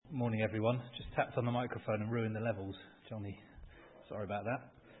Morning, everyone. Just tapped on the microphone and ruined the levels. Johnny, sorry about that.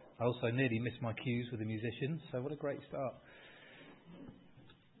 I also nearly missed my cues with the musicians, so what a great start.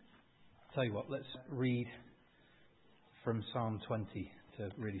 Tell you what, let's read from Psalm 20 to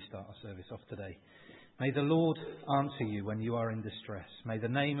really start our service off today. May the Lord answer you when you are in distress. May the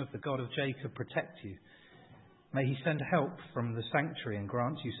name of the God of Jacob protect you. May he send help from the sanctuary and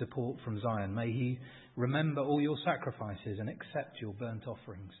grant you support from Zion. May he remember all your sacrifices and accept your burnt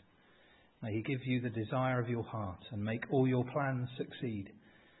offerings. May he give you the desire of your heart and make all your plans succeed.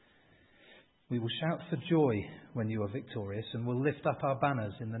 We will shout for joy when you are victorious and will lift up our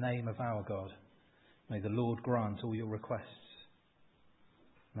banners in the name of our God. May the Lord grant all your requests.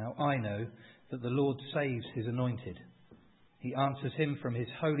 Now I know that the Lord saves his anointed. He answers him from his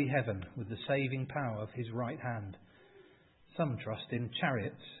holy heaven with the saving power of his right hand. Some trust in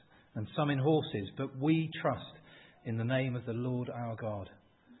chariots and some in horses, but we trust in the name of the Lord our God.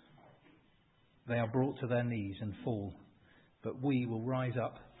 They are brought to their knees and fall, but we will rise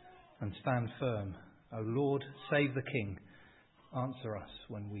up and stand firm. O Lord, save the King. Answer us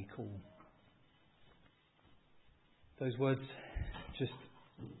when we call. Those words just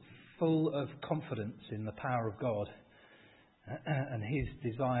full of confidence in the power of God and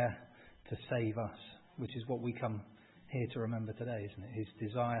his desire to save us, which is what we come here to remember today, isn't it? His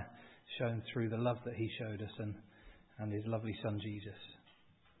desire shown through the love that he showed us and his lovely son Jesus.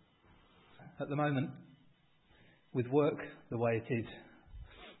 At the moment, with work the way it is,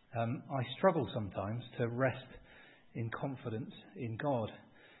 I struggle sometimes to rest in confidence in God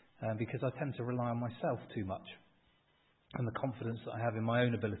because I tend to rely on myself too much and the confidence that I have in my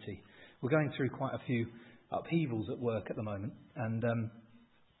own ability. We're going through quite a few upheavals at work at the moment, and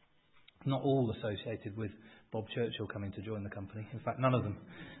not all associated with Bob Churchill coming to join the company. In fact, none of them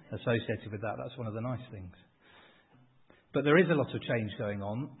associated with that. That's one of the nice things. But there is a lot of change going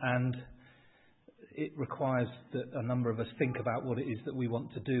on, and it requires that a number of us think about what it is that we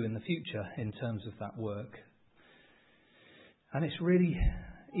want to do in the future in terms of that work. And it's really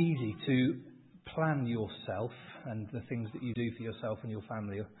easy to plan yourself and the things that you do for yourself and your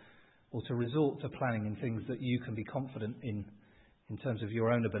family, or to resort to planning in things that you can be confident in terms of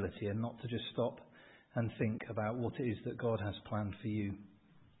your own ability, and not to just stop and think about what it is that God has planned for you.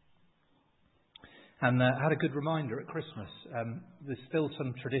 And I had a good reminder at Christmas. There's still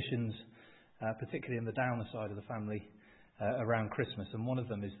some traditions, particularly in the Downer side of the family, around Christmas. And one of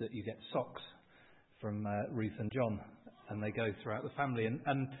them is that you get socks from Ruth and John, and they go throughout the family.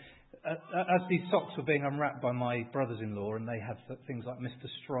 And as these socks were being unwrapped by my brothers-in-law, and they had things like Mr.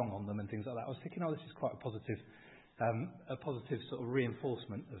 Strong on them and things like that, I was thinking, this is quite a positive sort of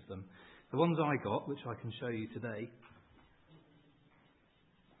reinforcement of them. The ones I got, which I can show you today,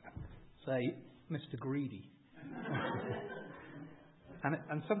 say Mr. Greedy.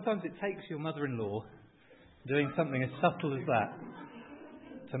 and sometimes it takes your mother-in-law doing something as subtle as that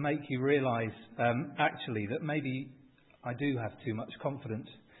to make you realise actually that maybe I do have too much confidence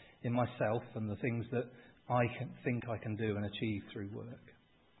in myself and the things that I think I can do and achieve through work.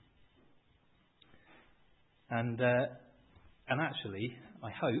 And actually,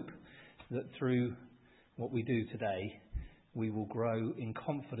 I hope that through what we do today, we will grow in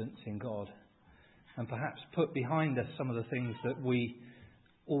confidence in God, and perhaps put behind us some of the things that we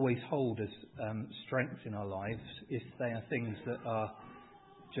always hold as strengths in our lives, if they are things that are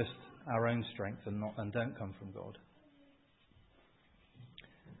just our own strength and don't come from God.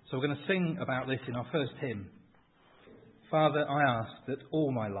 So we're going to sing about this in our first hymn. Father, I ask that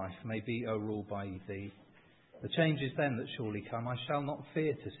all my life may be, O ruled by thee. The changes then that surely come, I shall not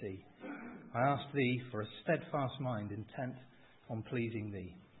fear to see. I ask thee for a steadfast mind intent on pleasing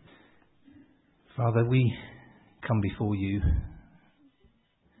thee. Father, we come before you,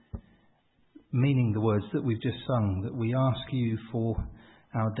 meaning the words that we've just sung, that we ask you for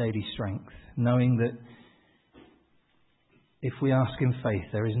our daily strength, knowing that if we ask in faith,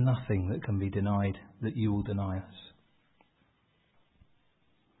 there is nothing that can be denied that you will deny us.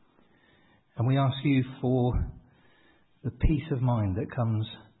 And we ask you for the peace of mind that comes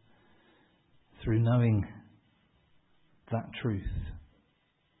through knowing that truth.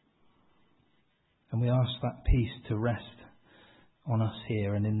 And we ask that peace to rest on us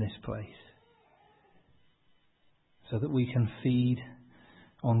here and in this place, so that we can feed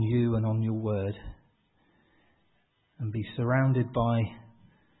on you and on your word, and be surrounded by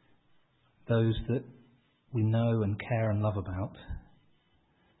those that we know and care and love about,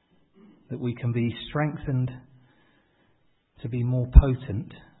 that we can be strengthened to be more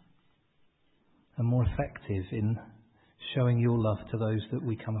potent and more effective in showing your love to those that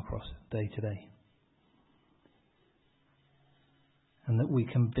we come across day to day. and that we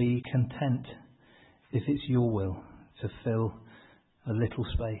can be content, if it's your will, to fill a little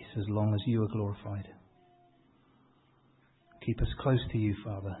space as long as you are glorified. Keep us close to you,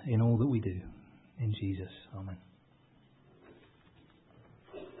 Father, in all that we do. In Jesus. Amen.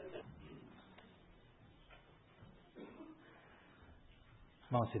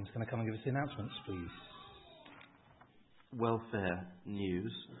 Martin's going to come and give us the announcements, please. Welfare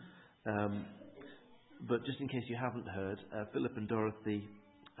news. But just in case you haven't heard, Philip and Dorothy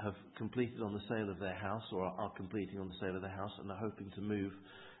have completed on the sale of their house, or are completing on the sale of their house, and are hoping to move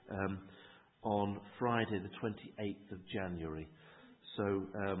on Friday the 28th of January. So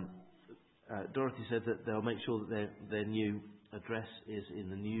Dorothy said that they'll make sure that their new address is in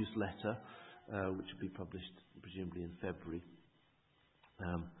the newsletter, which will be published presumably in February.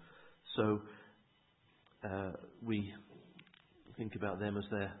 So we think about them as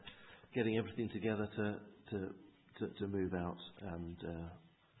they're getting everything together to move out and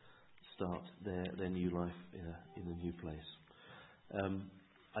start their new life in a new place.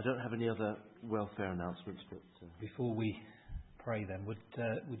 I don't have any other welfare announcements, but before we pray, then would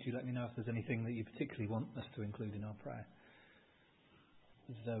you let me know if there's anything that you particularly want us to include in our prayer?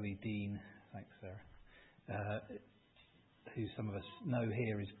 Zoe Dean, thanks, Sarah, who some of us know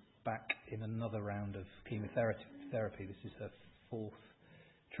here is back in another round of chemotherapy. This is her fourth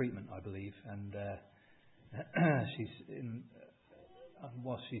treatment, I believe, and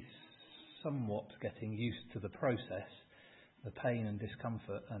while she's somewhat getting used to the process, the pain and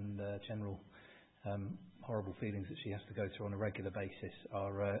discomfort and general horrible feelings that she has to go through on a regular basis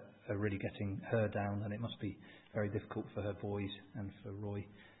are really getting her down, and it must be very difficult for her boys and for Roy,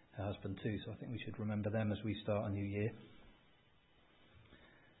 her husband, too. So I think we should remember them as we start a new year.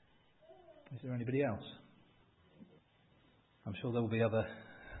 Is there anybody else? I'm sure there will be other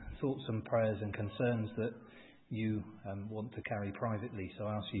thoughts and prayers and concerns that you want to carry privately, so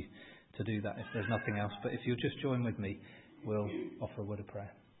I ask you to do that if there's nothing else. But if you'll just join with me, we'll offer a word of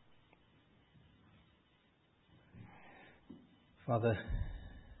prayer. Father,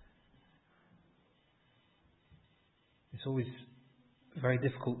 it's always very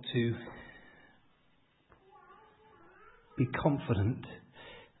difficult to be confident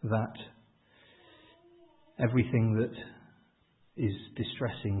that everything that is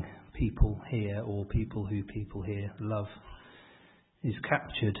distressing people here, or people who people here love, is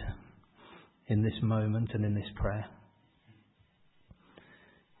captured in this moment and in this prayer.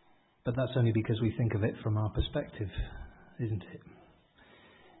 But that's only because we think of it from our perspective, isn't it?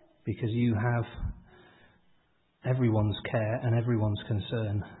 Because you have everyone's care and everyone's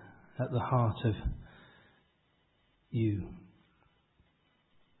concern at the heart of you.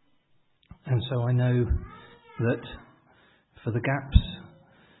 And so I know that for the gaps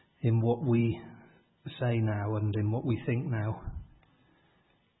in what we say now and in what we think now,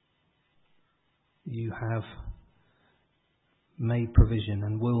 you have made provision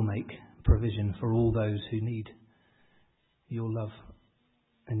and will make provision for all those who need your love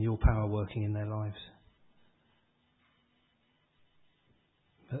and your power working in their lives.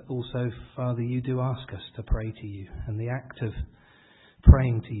 But also, Father, you do ask us to pray to you, and the act of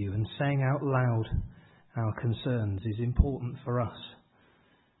praying to you and saying out loud our concerns is important for us.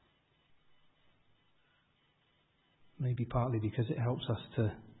 Maybe partly because it helps us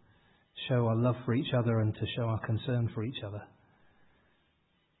to show our love for each other and to show our concern for each other.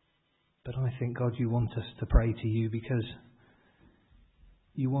 But I think, God, you want us to pray to you because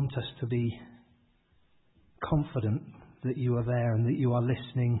you want us to be confident that you are there and that you are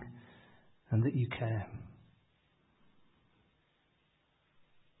listening and that you care.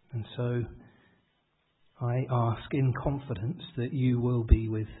 And so I ask in confidence that you will be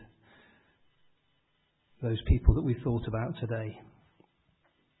with those people that we thought about today,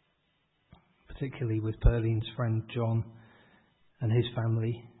 particularly with Perline's friend John and his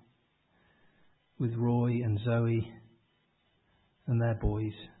family, with Roy and Zoe and their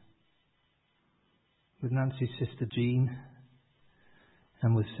boys, with Nancy's sister Jean,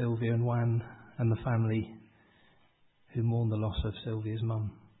 and with Sylvia and Wan and the family who mourn the loss of Sylvia's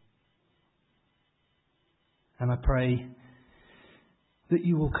mum. And I pray that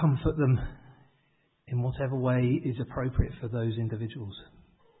you will comfort them in whatever way is appropriate for those individuals.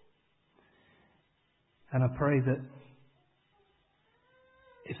 And I pray that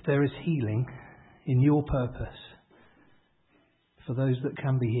if there is healing in your purpose for those that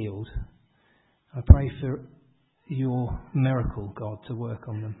can be healed, I pray for your miracle, God, to work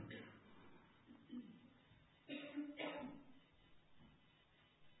on them.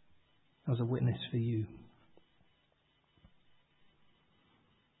 As a witness for you.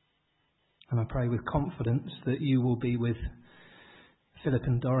 And I pray with confidence that you will be with Philip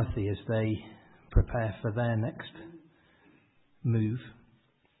and Dorothy as they prepare for their next move.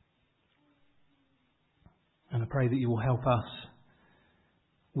 And I pray that you will help us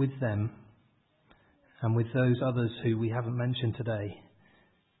with them and with those others who we haven't mentioned today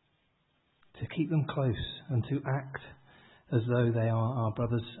to keep them close and to act as though they are our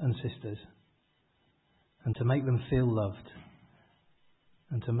brothers and sisters, and to make them feel loved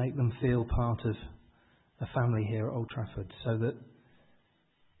and to make them feel part of a family here at Old Trafford, so that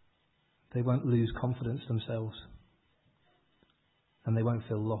they won't lose confidence themselves and they won't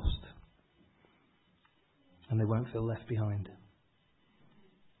feel lost and they won't feel left behind.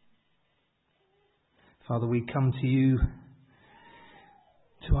 Father, we come to you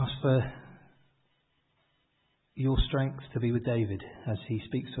to ask for your strength to be with David as he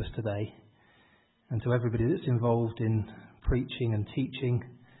speaks to us today, and to everybody that's involved in preaching and teaching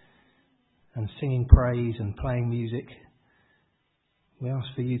and singing praise and playing music. We ask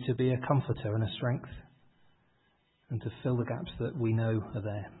for you to be a comforter and a strength, and to fill the gaps that we know are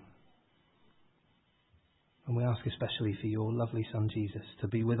there. And we ask especially for your lovely Son Jesus to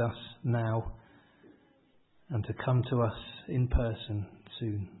be with us now and to come to us in person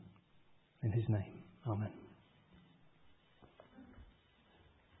soon. In his name, amen.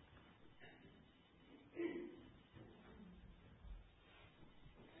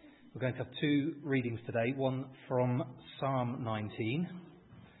 We're going to have two readings today, one from Psalm 19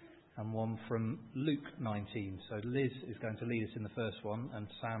 and one from Luke 19. So Liz is going to lead us in the first one and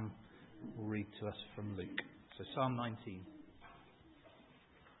Sam will read to us from Luke. So Psalm 19.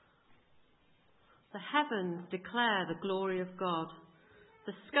 The heavens declare the glory of God.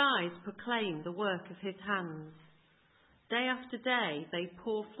 The skies proclaim the work of his hands. Day after day they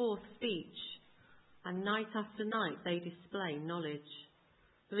pour forth speech, and night after night they display knowledge.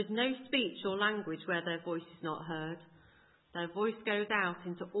 There is no speech or language where their voice is not heard. Their voice goes out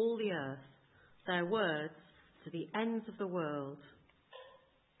into all the earth, their words to the ends of the world.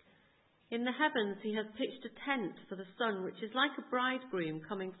 In the heavens he has pitched a tent for the sun, which is like a bridegroom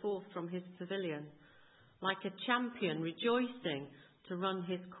coming forth from his pavilion, like a champion rejoicing to run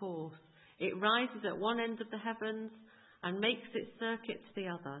his course. It rises at one end of the heavens and makes its circuit to the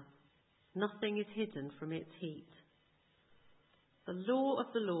other. Nothing is hidden from its heat. The law of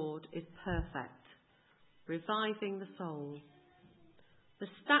the Lord is perfect, reviving the soul. The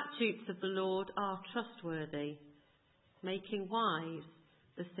statutes of the Lord are trustworthy, making wise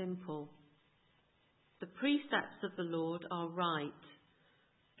the simple. The precepts of the Lord are right,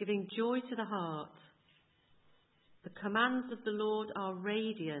 giving joy to the heart. The commands of the Lord are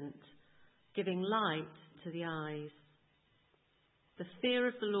radiant, giving light to the eyes. The fear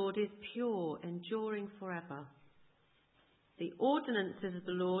of the Lord is pure, enduring forever. The ordinances of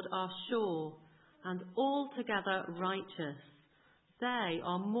the Lord are sure and altogether righteous. They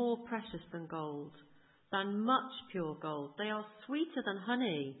are more precious than gold, than much pure gold. They are sweeter than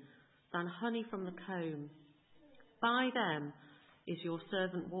honey from the comb. By them is your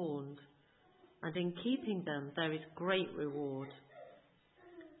servant warned, and in keeping them there is great reward.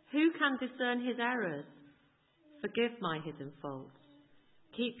 Who can discern his errors? Forgive my hidden faults.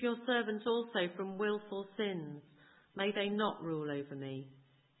 Keep your servants also from willful sins. May they not rule over me.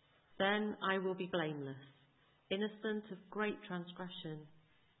 Then I will be blameless, innocent of great transgression.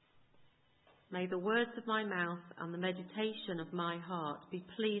 May the words of my mouth and the meditation of my heart be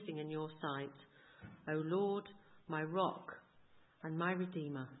pleasing in your sight, O Lord, my rock and my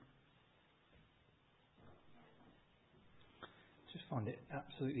redeemer. I just find it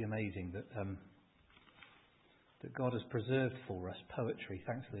absolutely amazing that God has preserved for us poetry.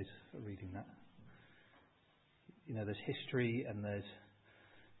 Thanks, Liz, for reading that. You know, there's history and there's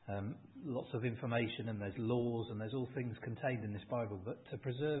lots of information and there's laws and there's all things contained in this Bible, but to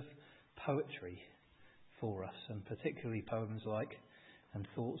preserve poetry for us, and particularly poems like and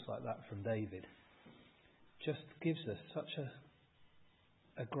thoughts like that from David, just gives us such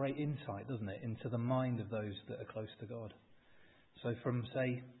a great insight, doesn't it, into the mind of those that are close to God. So from,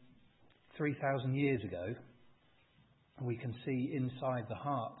 say, 3,000 years ago, we can see inside the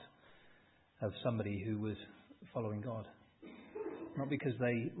heart of somebody who was following God. Not because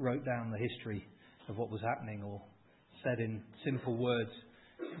they wrote down the history of what was happening or said in simple words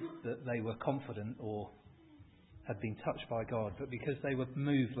that they were confident or had been touched by God, but because they were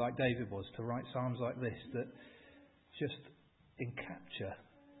moved like David was to write psalms like this that just encapture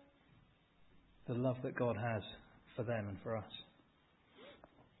the love that God has for them and for us.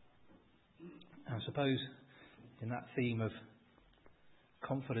 I suppose in that theme of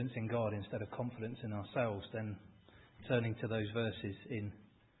confidence in God instead of confidence in ourselves, then turning to those verses in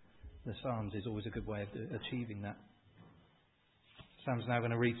the Psalms is always a good way of achieving that. Sam's now going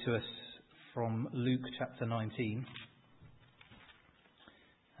to read to us from Luke chapter 19.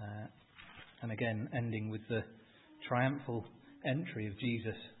 And again, ending with the triumphal entry of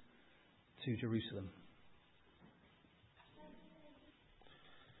Jesus to Jerusalem.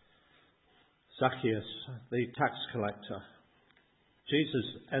 Zaccheus, the tax collector. Jesus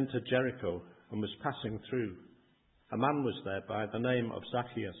entered Jericho and was passing through. A man was there by the name of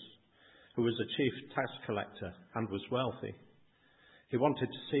Zaccheus, who was a chief tax collector and was wealthy. He wanted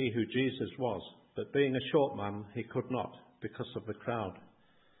to see who Jesus was, but being a short man, he could not because of the crowd.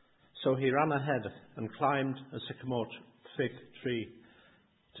 So he ran ahead and climbed a sycamore fig tree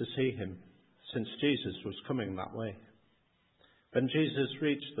to see him, since Jesus was coming that way. When Jesus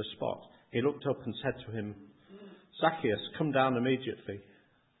reached the spot, he looked up and said to him, "Zaccheus, come down immediately.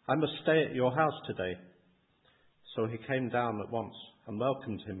 I must stay at your house today." So he came down at once and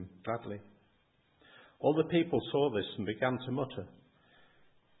welcomed him gladly. All the people saw this and began to mutter,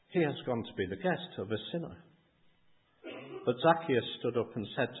 "He has gone to be the guest of a sinner." But Zaccheus stood up and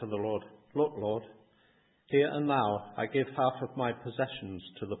said to the Lord, "Look, Lord, here and now I give half of my possessions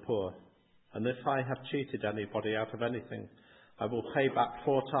to the poor, and if I have cheated anybody out of anything, I will pay back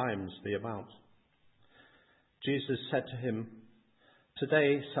 4 times the amount." Jesus said to him,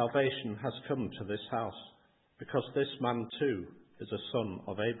 "Today salvation has come to this house, because this man too is a son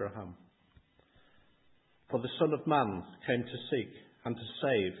of Abraham. For the Son of Man came to seek and to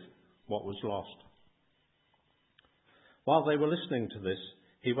save what was lost." While they were listening to this,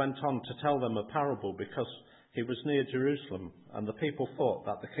 he went on to tell them a parable because he was near Jerusalem and the people thought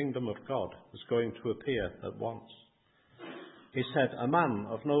that the kingdom of God was going to appear at once. He said, "A man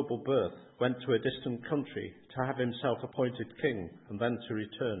of noble birth went to a distant country to have himself appointed king and then to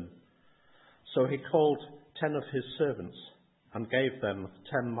return. So he called 10 of his servants and gave them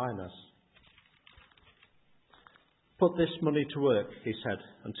 10 minas. "Put this money to work," he said,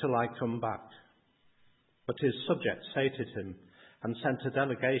 "until I come back." But his subjects hated him and sent a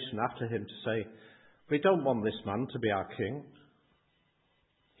delegation after him to say, "We don't want this man to be our king."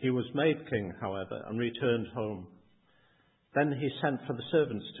 He was made king, however, and returned home. Then he sent for the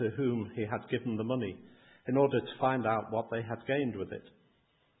servants to whom he had given the money, in order to find out what they had gained with it.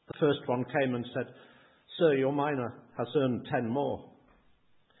 The first one came and said, "Sir, your mina has earned 10 more.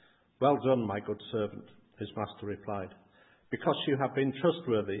 "Well done, my good servant," his master replied. "Because you have been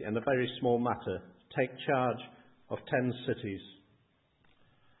trustworthy in a very small matter, take charge of 10 cities."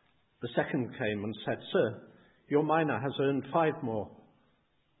 The second came and said, "Sir, your mina has earned 5 more.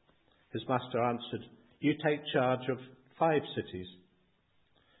 His master answered, "You take charge of 5 cities.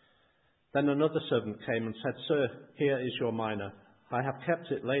 Then another servant came and said, "Sir, here is your mina. I have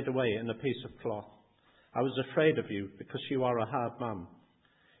kept it laid away in a piece of cloth. I was afraid of you because you are a hard man.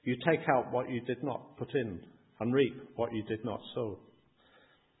 You take out what you did not put in and reap what you did not sow."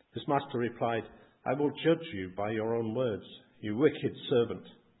 His master replied, "I will judge you by your own words, you wicked servant.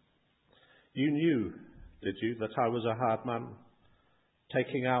 You knew, did you, that I was a hard man,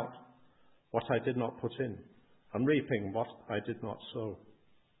 taking out what I did not put in and reaping what I did not sow?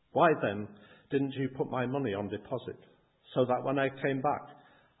 Why then didn't you put my money on deposit, so that when I came back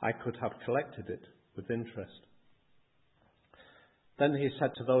I could have collected it with interest?" Then he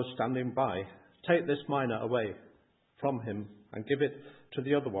said to those standing by, "Take this mina away from him and give it to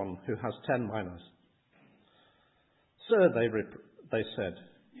the other one who has 10 minas. "Sir," they said,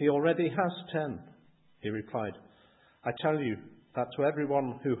 "he already has 10. He replied, "I tell you that to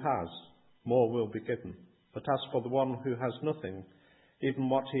everyone who has, more will be given. But as for the one who has nothing, even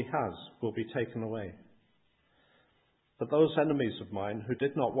what he has will be taken away. But those enemies of mine who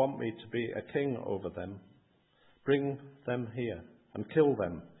did not want me to be a king over them, bring them here and kill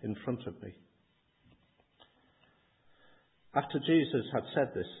them in front of me." After Jesus had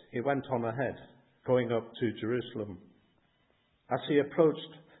said this, he went on ahead, going up to Jerusalem. As he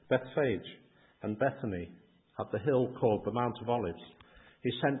approached Bethphage and Bethany at the hill called the Mount of Olives,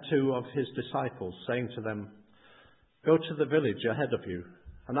 he sent 2 of his disciples, saying to them, "Go to the village ahead of you,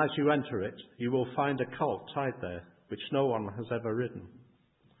 and as you enter it, you will find a colt tied there, which no one has ever ridden.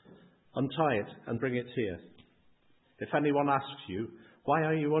 Untie it and bring it here. If anyone asks you, 'Why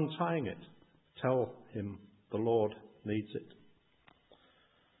are you untying it?' tell him, 'The Lord needs it.'"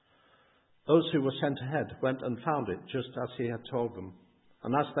 Those who were sent ahead went and found it just as he had told them.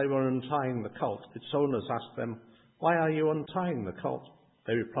 And as they were untying the colt, its owners asked them, "Why are you untying the colt?"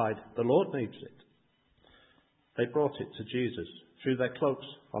 They replied, "The Lord needs it." They brought it to Jesus, threw their cloaks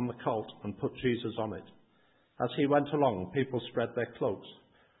on the colt, and put Jesus on it. As he went along, people spread their cloaks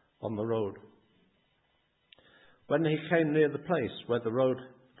on the road. When he came near the place where the road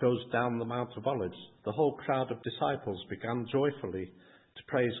goes down the Mount of Olives, the whole crowd of disciples began joyfully to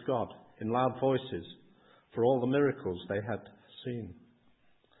praise God in loud voices for all the miracles they had seen.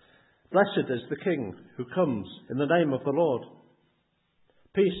 Blessed is the King who comes in the name of the Lord.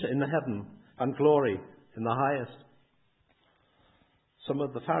 Peace in heaven and glory in the highest. Some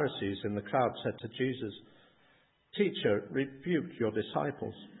of the Pharisees in the crowd said to Jesus, "Teacher, rebuke your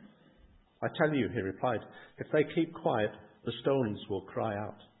disciples." "I tell you," he replied, "if they keep quiet, the stones will cry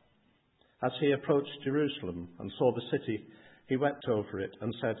out." As he approached Jerusalem and saw the city, he wept over it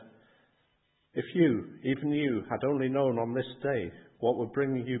and said, "If you, even you, had only known on this day what would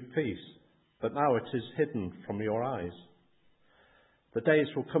bring you peace, but now it is hidden from your eyes. The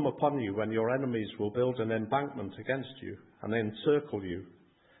days will come upon you when your enemies will build an embankment against you and encircle you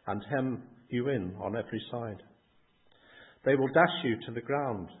and hem you in on every side. They will dash you to the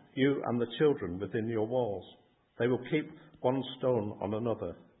ground, you and the children within your walls. They will keep one stone on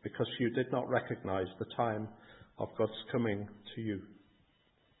another, because you did not recognize the time of God's coming to you."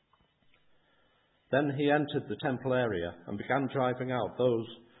 Then he entered the temple area and began driving out those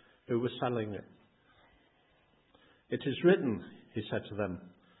who were selling it. "It is written," he said to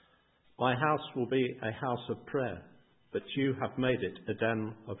them, "My house will be a house of prayer, but you have made it a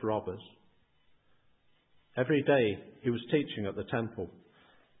den of robbers." Every day he was teaching at the temple,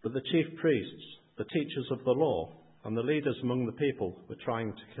 but the chief priests, the teachers of the law, and the leaders among the people were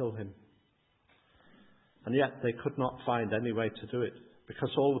trying to kill him. And yet they could not find any way to do it,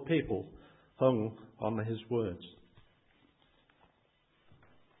 because all the people hung on his words.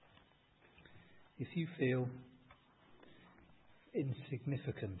 If you feel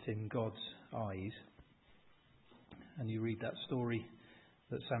insignificant in God's eyes, and you read that story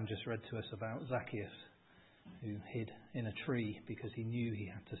that Sam just read to us about Zaccheus, who hid in a tree because he knew he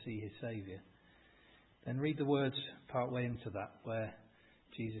had to see his Saviour, then read the words partway into that, where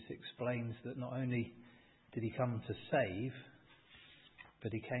Jesus explains that not only did he come to save,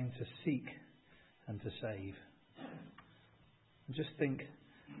 but he came to seek and to save. And just think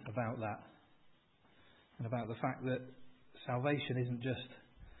about that, and about the fact that salvation isn't just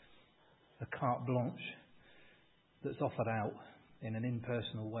a carte blanche that's offered out in an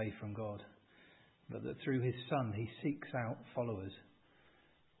impersonal way from God, but that through his Son he seeks out followers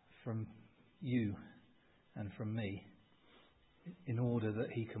from you and from me, in order that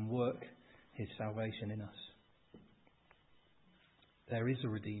he can work his salvation in us. There is a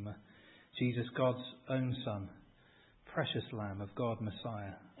Redeemer, Jesus, God's own Son, precious Lamb of God,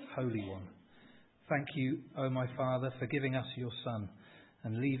 Messiah, Holy One. Thank you, O my Father, for giving us your Son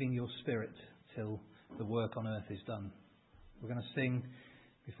and leaving your Spirit till the work on earth is done. We're going to sing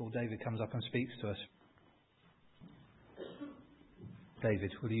before David comes up and speaks to us.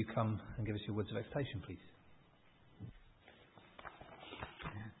 David, will you come and give us your words of exhortation, please?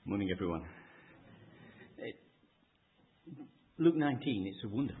 Morning, everyone. Luke 19, it's a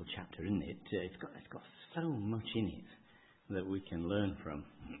wonderful chapter, isn't it? It's got so much in it that we can learn from.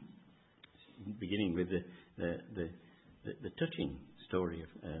 Beginning with the touching story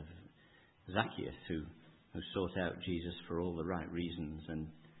of Zaccheus, who sought out Jesus for all the right reasons and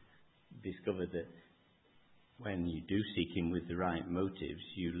discovered that when you do seek him with the right motives,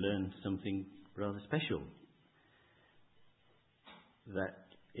 you learn something rather special.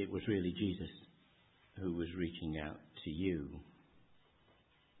 That it was really Jesus who was reaching out to you.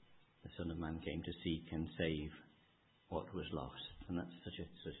 The Son of Man came to seek and save what was lost. And that's such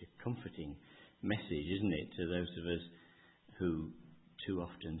a comforting message, isn't it, to those of us who too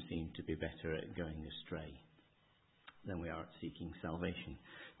often seem to be better at going astray than we are at seeking salvation.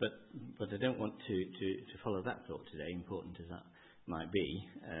 But I don't want to follow that thought today, important as that might be.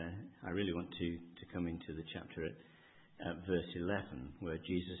 I really want to come into the chapter at verse 11, where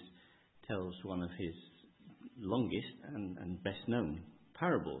Jesus tells one of his longest and best known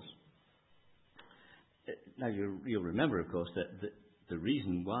parables. Now you'll remember, of course, that the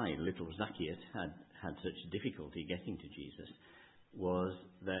reason why little Zaccheus had such difficulty getting to Jesus was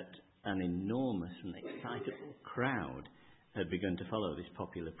that an enormous and excitable crowd had begun to follow this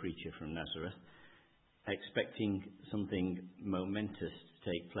popular preacher from Nazareth, expecting something momentous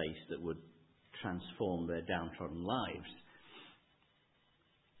to take place that would transform their downtrodden lives.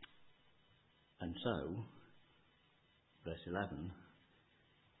 And so, verse 11,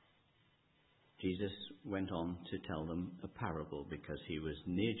 Jesus went on to tell them a parable because he was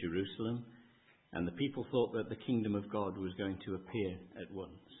near Jerusalem and the people thought that the kingdom of God was going to appear at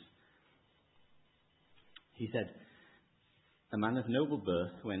once. He said, "A man of noble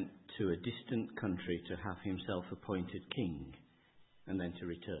birth went to a distant country to have himself appointed king and then to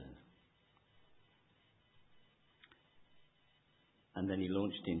return. And then he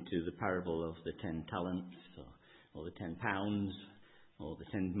launched into the parable of the 10 talents, or the 10 pounds, or the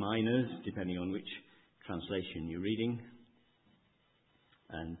 10 minas, depending on which translation you're reading.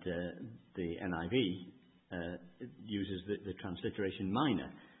 And the NIV uses the transliteration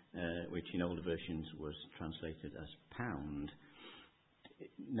mina, which in older versions was translated as pound.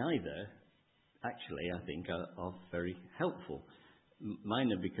 Neither, actually, I think, are very helpful.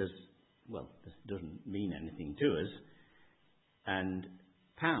 Mina because, well, this doesn't mean anything to us. And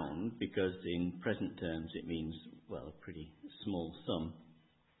pound because in present terms it means, well, a pretty small sum.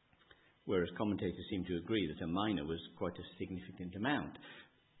 Whereas commentators seem to agree that a mina was quite a significant amount,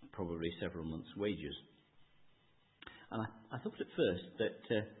 probably several months' wages. And I thought at first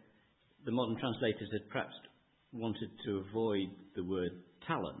that the modern translators had perhaps wanted to avoid the word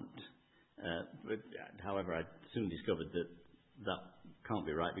talent. However, I soon discovered that can't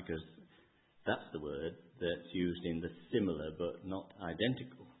be right because that's the word that's used in the similar but not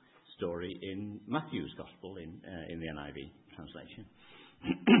identical story in Matthew's Gospel in the NIV translation.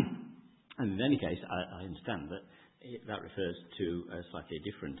 And in any case, I understand that refers to a slightly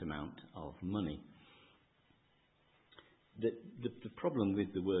different amount of money. The problem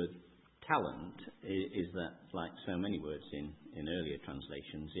with the word talent is that, like so many words in earlier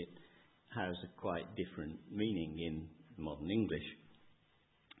translations, it has a quite different meaning in modern English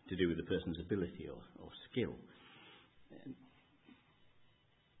to do with the person's ability or skill.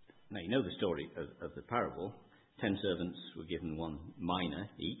 Now, you know the story of the parable. 10 servants were given 1 mina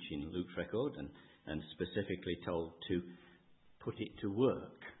each in Luke's record and specifically told to put it to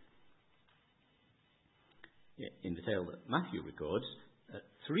work. In the tale that Matthew records,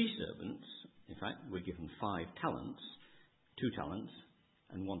 3 servants, in fact, were given 5 talents, 2 talents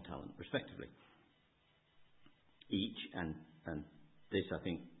and 1 talent, respectively. Each, and this, I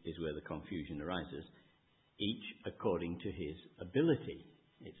think, is where the confusion arises, each according to his ability,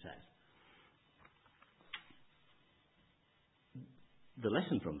 it says. The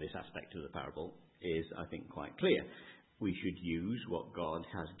lesson from this aspect of the parable is, I think, quite clear. We should use what God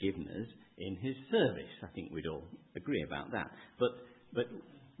has given us in his service. I think we'd all agree about that. But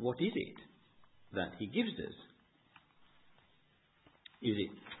what is it that he gives us? Is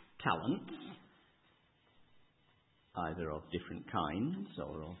it talents, either of different kinds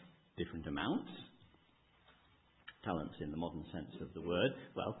or of different amounts? Talents in the modern sense of the word.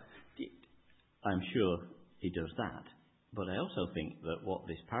 Well, I'm sure he does that. But I also think that what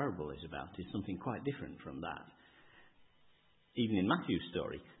this parable is about is something quite different from that. Even in Matthew's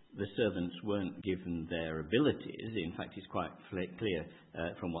story, the servants weren't given their abilities. In fact, it's quite clear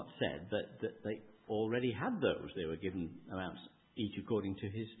from what's said that they already had those. They were given amounts each according to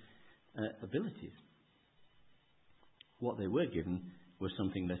his abilities. What they were given was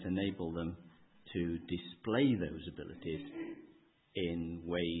something that enabled them to display those abilities in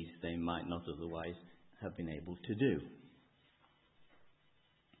ways they might not otherwise have been able to do.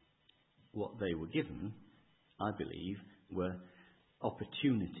 What they were given, I believe, were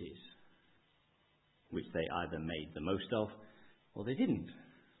opportunities which they either made the most of or they didn't.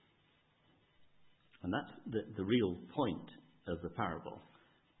 And that's the real point of the parable.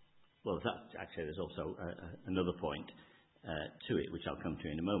 Well, actually, there's also another point to it, which I'll come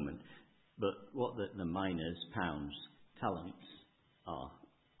to in a moment. But what the minas, pounds, talents are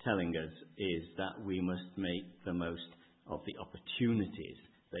telling us is that we must make the most of the opportunities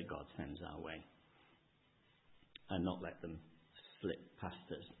that God sends our way and not let them slip past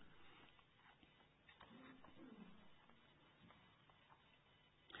us.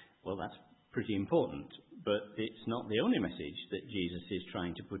 Well, that's pretty important, but it's not the only message that Jesus is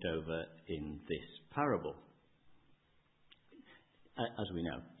trying to put over in this parable. As we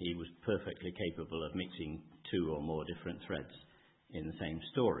know, he was perfectly capable of mixing 2 or more different threads in the same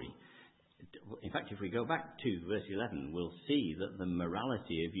story. In fact, if we go back to verse 11, we'll see that the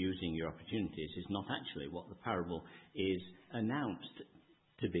morality of using your opportunities is not actually what the parable is announced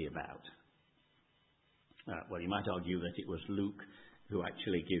to be about. Well, you might argue that it was Luke who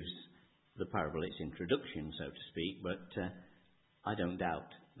actually gives the parable its introduction, so to speak, but I don't doubt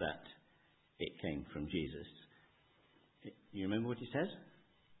that it came from Jesus. You remember what he says?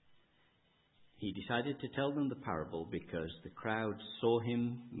 He decided to tell them the parable because the crowd saw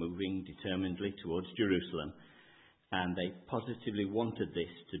him moving determinedly towards Jerusalem, and they positively wanted this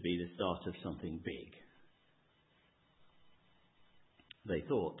to be the start of something big. They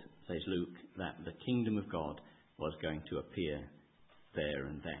thought, says Luke, that the kingdom of God was going to appear there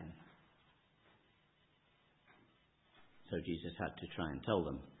and then. So Jesus had to try and tell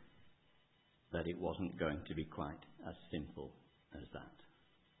them that it wasn't going to be quite as simple as that.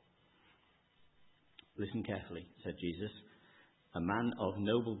 Listen carefully, said Jesus. A man of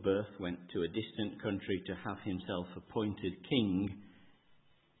noble birth went to a distant country to have himself appointed king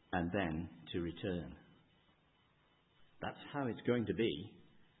and then to return. That's how it's going to be.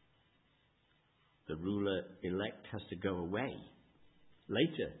 The ruler-elect has to go away.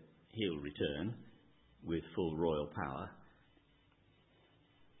 Later, he'll return with full royal power.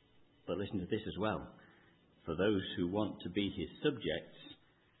 But listen to this as well. For those who want to be his subjects,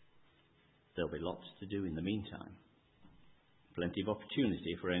 there'll be lots to do in the meantime. Plenty of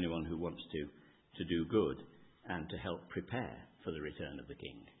opportunity for anyone who wants to do good and to help prepare for the return of the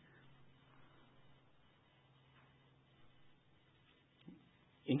king.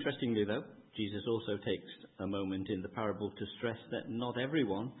 Interestingly, though, Jesus also takes a moment in the parable to stress that not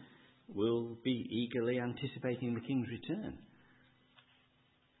everyone will be eagerly anticipating the king's return.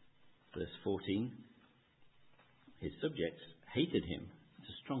 Verse 14, his subjects hated him. It's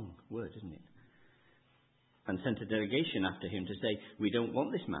a strong word, isn't it? And sent a delegation after him to say, we don't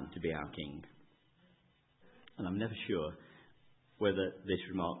want this man to be our king. And I'm never sure whether this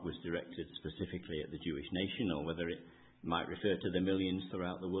remark was directed specifically at the Jewish nation or whether it might refer to the millions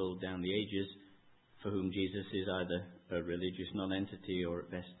throughout the world down the ages for whom Jesus is either a religious non-entity or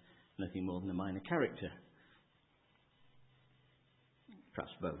at best nothing more than a minor character.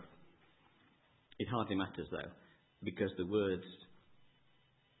 Perhaps both. It hardly matters though, because the words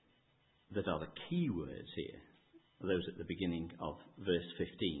that are the key words here are those at the beginning of verse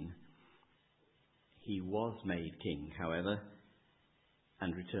 15. He was made king, however,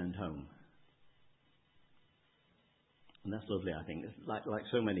 and returned home. And that's lovely, I think. Like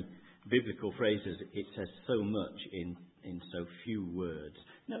so many biblical phrases, it says so much in so few words.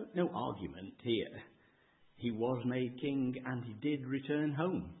 No argument here. He was made king and he did return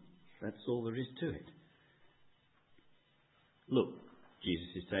home. That's all there is to it. Look, Jesus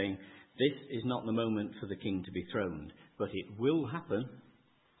is saying, this is not the moment for the king to be throned, but it will happen.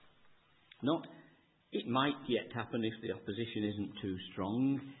 Not, it might yet happen if the opposition isn't too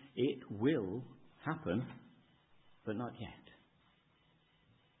strong. It will happen, but not yet.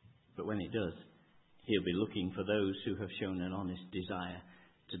 But when it does, he'll be looking for those who have shown an honest desire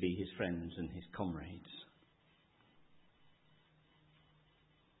to be his friends and his comrades.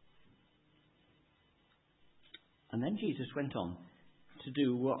 And then Jesus went on to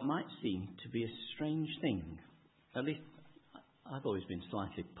do what might seem to be a strange thing. At least, I've always been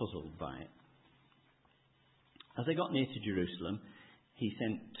slightly puzzled by it. As they got near to Jerusalem, he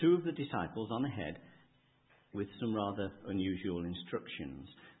sent two of the disciples on ahead with some rather unusual instructions.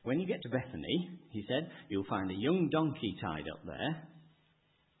 When you get to Bethany, he said, you'll find a young donkey tied up there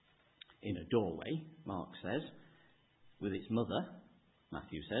in a doorway, Mark says, with its mother,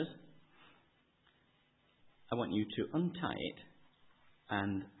 Matthew says. I want you to untie it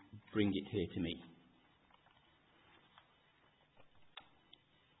and bring it here to me.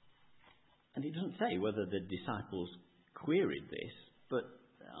 And it doesn't say whether the disciples queried this, but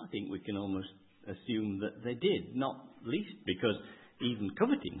I think we can almost assume that they did, not least because even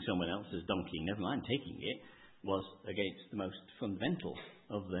coveting someone else's donkey, never mind taking it, was against the most fundamental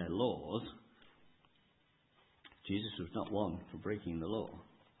of their laws. Jesus was not one for breaking the law.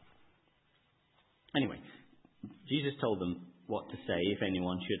 Anyway, Jesus told them what to say if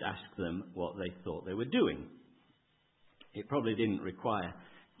anyone should ask them what they thought they were doing. It probably didn't require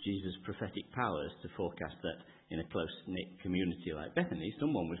Jesus' prophetic powers to forecast that in a close-knit community like Bethany,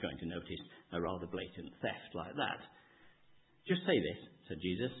 someone was going to notice a rather blatant theft like that. Just say this, said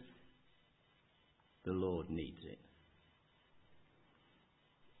Jesus. The Lord needs it.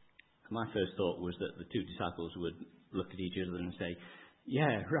 My first thought was that the two disciples would look at each other and say,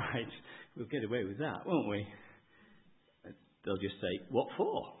 yeah, right, we'll get away with that, won't we? They'll just say, what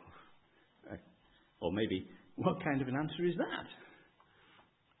for? Or maybe, what kind of an answer is that?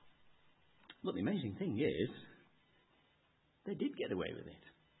 But the amazing thing is, they did get away with it.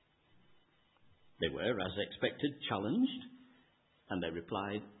 They were, as expected, challenged, and they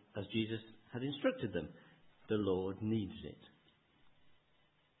replied as Jesus had instructed them. The Lord needs it.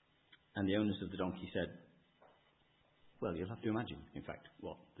 And the owners of the donkey said, well, you'll have to imagine, in fact,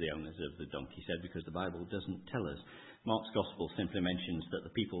 what the owners of the donkey said, because the Bible doesn't tell us. Mark's Gospel simply mentions that the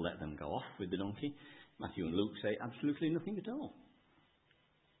people let them go off with the donkey. Matthew and Luke say absolutely nothing at all.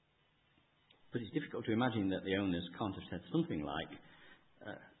 But it's difficult to imagine that the owners can't have said something like,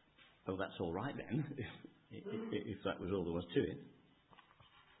 oh, that's all right then, if that was all there was to it.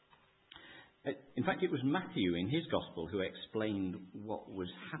 In fact, it was Matthew in his Gospel who explained what was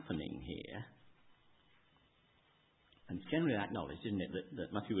happening here. And it's generally acknowledged, isn't it,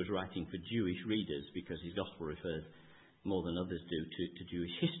 that Matthew was writing for Jewish readers because his Gospel refers more than others do to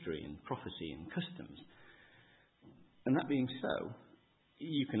Jewish history and prophecy and customs. And that being so,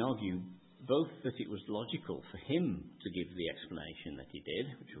 you can argue both that it was logical for him to give the explanation that he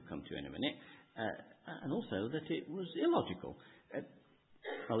did, which we'll come to in a minute, and also that it was illogical.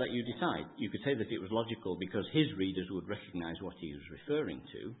 I'll let you decide. You could say that it was logical because his readers would recognise what he was referring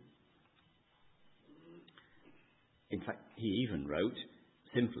to. In fact, he even wrote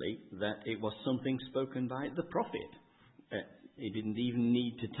simply that it was something spoken by the prophet. He didn't even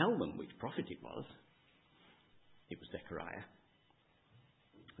need to tell them which prophet it was. It was Zechariah.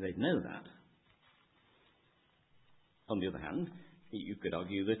 They'd know that. On the other hand, you could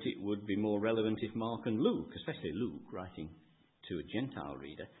argue that it would be more relevant if Mark and Luke, especially Luke, writing to a Gentile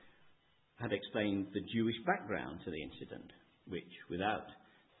reader, had explained the Jewish background to the incident, which, without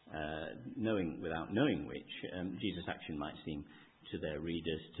knowing which, Jesus' action might seem to their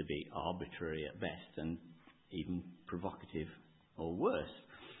readers to be arbitrary at best and even provocative or worse.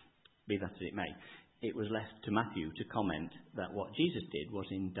 Be that as it may, it was left to Matthew to comment that what Jesus did was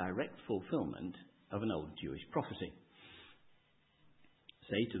in direct fulfillment of an old Jewish prophecy.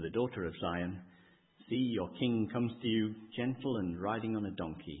 Say to the daughter of Zion, "See, your king comes to you, gentle and riding on a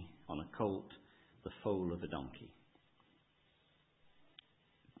donkey, on a colt, the foal of a donkey."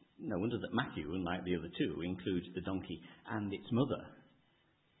 No wonder that Matthew, unlike the other two, includes the donkey and its mother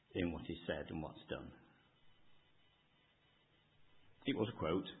in what is said and what's done. It was a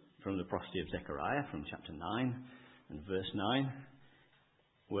quote from the prophecy of Zechariah from chapter 9 and verse 9,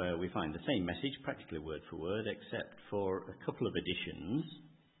 where we find the same message, practically word for word, except for a couple of additions,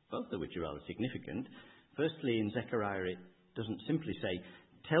 both of which are rather significant. Firstly, in Zechariah, it doesn't simply say,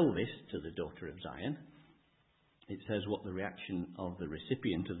 "Tell this to the daughter of Zion." It says what the reaction of the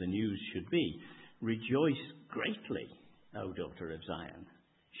recipient of the news should be. "Rejoice greatly, O daughter of Zion.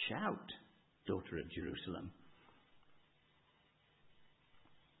 Shout, daughter of Jerusalem."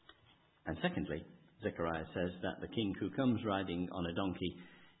 And secondly, Zechariah says that the king who comes riding on a donkey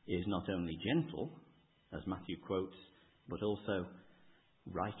is not only gentle, as Matthew quotes, but also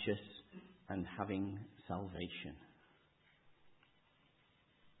righteous and having salvation.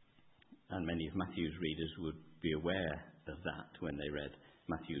 And many of Matthew's readers would be aware of that when they read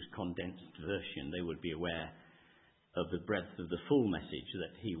Matthew's condensed version. They would be aware of the breadth of the full message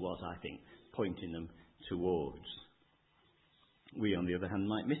that he was, I think, pointing them towards. We, on the other hand,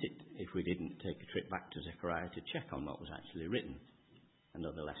 might miss it if we didn't take a trip back to Zechariah to check on what was actually written.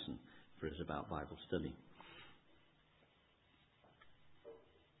 Another lesson for us about Bible study.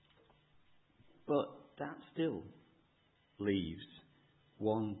 But that still leaves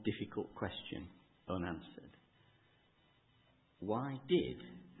one difficult question unanswered. Why did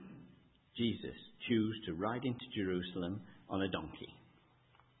Jesus choose to ride into Jerusalem on a donkey?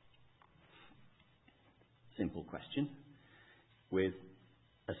 Simple question, with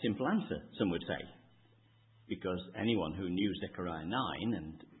a simple answer, some would say. Because anyone who knew Zechariah 9,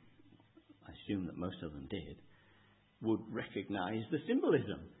 and I assume that most of them did, would recognise the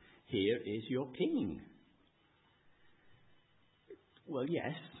symbolism. Here is your king. Well,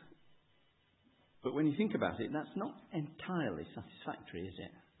 yes. But when you think about it, that's not entirely satisfactory, is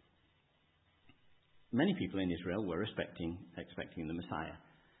it? Many people in Israel were expecting the Messiah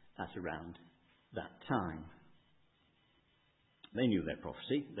at around that time. They knew their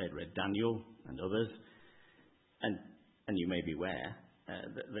prophecy. They'd read Daniel and others. And you may be aware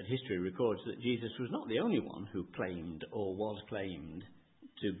that history records that Jesus was not the only one who claimed or was claimed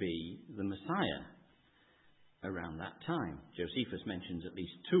to be the Messiah around that time. Josephus mentions at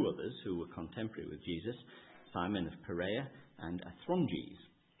least two others who were contemporary with Jesus, Simon of Perea and Athronges.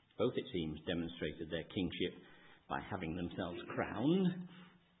 Both, it seems, demonstrated their kingship by having themselves crowned,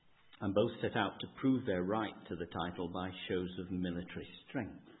 and both set out to prove their right to the title by shows of military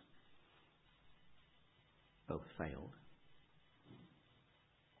strength. Both failed.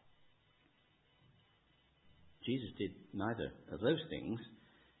 Jesus did neither of those things.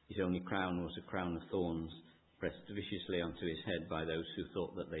 His only crown was a crown of thorns pressed viciously onto his head by those who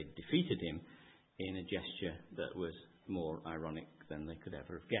thought that they'd defeated him in a gesture that was more ironic than they could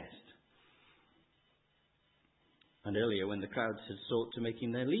ever have guessed. And earlier, when the crowds had sought to make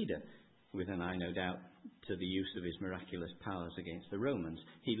him their leader, with an eye, no doubt, to the use of his miraculous powers against the Romans,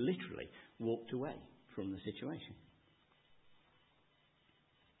 he literally walked away from the situation.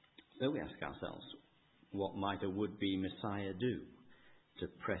 So we ask ourselves, what might a would-be Messiah do to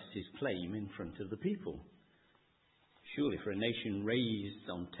press his claim in front of the people? Surely for a nation raised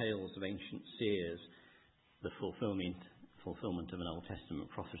on tales of ancient seers, the fulfillment of an Old Testament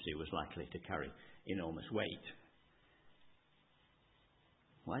prophecy was likely to carry enormous weight.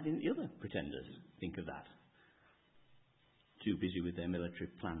 Why didn't the other pretenders think of that? Too busy with their military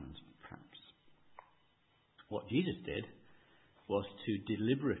plans, perhaps. What Jesus did was to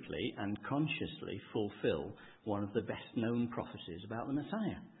deliberately and consciously fulfill one of the best known prophecies about the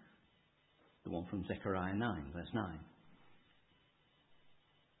Messiah. The one from Zechariah 9, verse 9.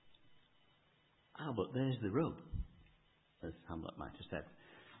 But there's the rub, as Hamlet might have said.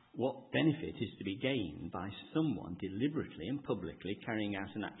 What benefit is to be gained by someone deliberately and publicly carrying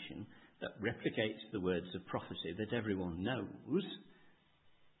out an action that replicates the words of prophecy that everyone knows,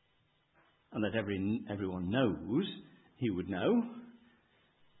 and that everyone knows he would know,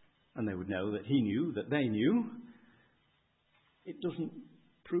 and they would know that he knew that they knew? It doesn't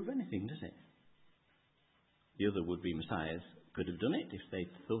prove anything, does it? The other would-be messiahs could have done it if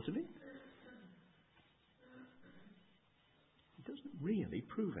they'd thought of it. It doesn't really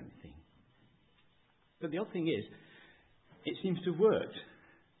prove anything. But the odd thing is, it seems to have worked.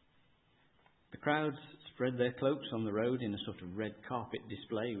 The crowds spread their cloaks on the road in a sort of red carpet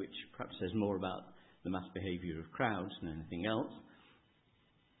display, which perhaps says more about the mass behaviour of crowds than anything else.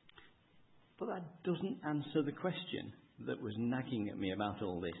 But that doesn't answer the question that was nagging at me about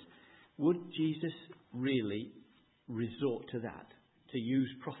all this. Would Jesus really resort to that, to use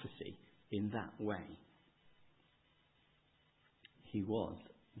prophecy in that way? He was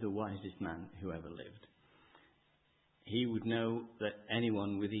the wisest man who ever lived. He would know that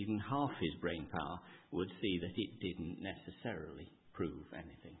anyone with even half his brain power would see that it didn't necessarily prove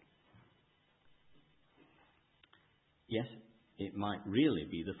anything. Yes, it might really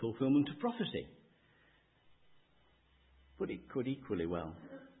be the fulfillment of prophecy, but it could equally well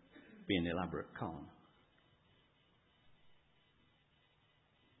be an elaborate con.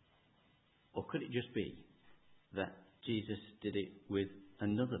 Or could it just be that Jesus did it with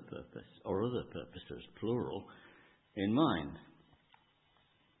another purpose, or other purposes, plural, in mind?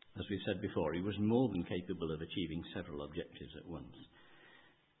 As we've said before, he was more than capable of achieving several objectives at once.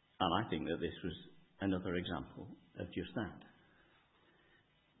 And I think that this was another example of just that.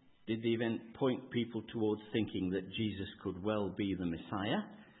 Did the event point people towards thinking that Jesus could well be the Messiah,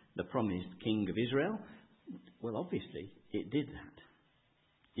 the promised King of Israel? Well, obviously, it did that.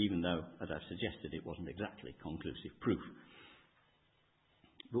 Even though, as I've suggested, it wasn't exactly conclusive proof.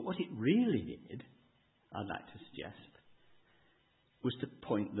 But what it really did, I'd like to suggest, was to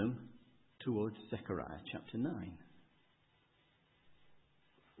point them towards Zechariah chapter 9.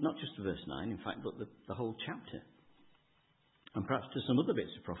 Not just verse 9, in fact, but the whole chapter. And perhaps to some other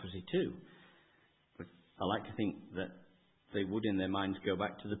bits of prophecy too. But I like to think that they would in their minds go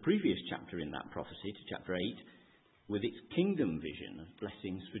back to the previous chapter in that prophecy, to chapter 8, with its kingdom vision of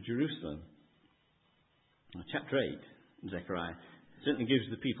blessings for Jerusalem. Now, chapter 8, Zechariah, certainly gives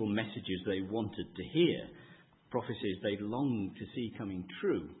the people messages they wanted to hear, prophecies they longed to see coming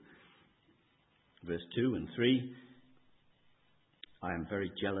true. Verse 2 and 3, I am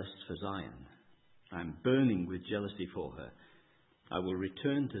very jealous for Zion. I am burning with jealousy for her. I will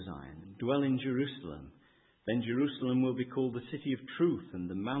return to Zion and dwell in Jerusalem. Then Jerusalem will be called the city of truth, and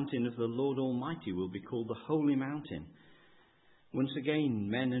the mountain of the Lord Almighty will be called the holy mountain. Once again,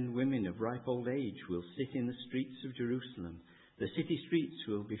 men and women of ripe old age will sit in the streets of Jerusalem. The city streets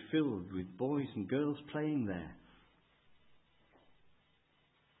will be filled with boys and girls playing there.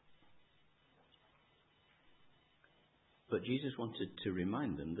 But Jesus wanted to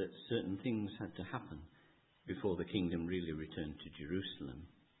remind them that certain things had to happen before the kingdom really returned to Jerusalem.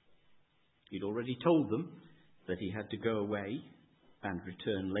 He'd already told them that he had to go away and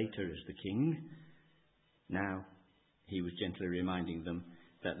return later as the king. Now he was gently reminding them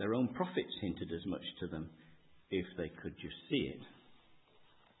that their own prophets hinted as much to them if they could just see it.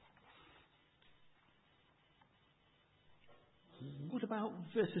 What about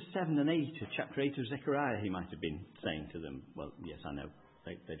verses 7 and 8 of chapter 8 of Zechariah, he might have been saying to them? Well, yes, I know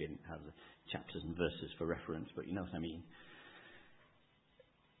they didn't have the chapters and verses for reference, but you know what I mean.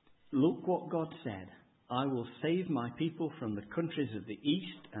 Look what God said. I will save my people from the countries of the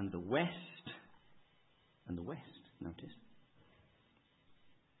east and the west. And the west, notice.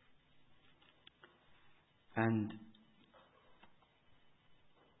 And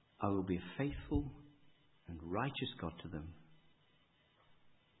I will be a faithful and righteous God to them.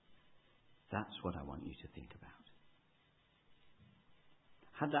 That's what I want you to think about.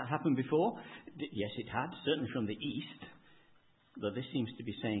 Had that happened before? Yes, it had, certainly from the east. Though this seems to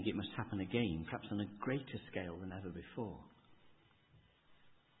be saying it must happen again, perhaps on a greater scale than ever before.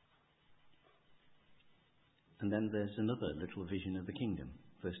 And then there's another little vision of the kingdom,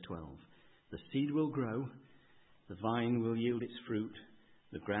 verse 12. The seed will grow, the vine will yield its fruit,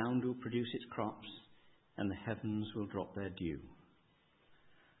 the ground will produce its crops, and the heavens will drop their dew.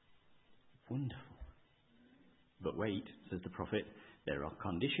 Wonderful. But wait, says the prophet, there are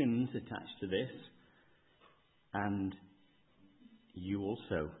conditions attached to this. And you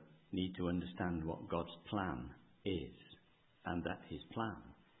also need to understand what God's plan is, and that his plan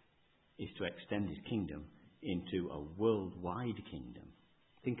is to extend his kingdom into a worldwide kingdom.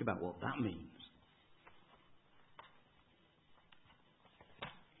 Think about what that means.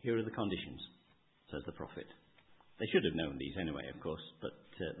 Here are the conditions, says the prophet. They should have known these anyway, of course, but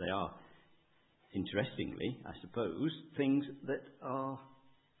they are, interestingly, I suppose, things that are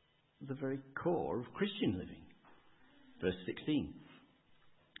the very core of Christian living. Verse 16.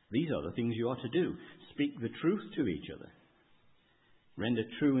 These are the things you are to do. Speak the truth to each other. Render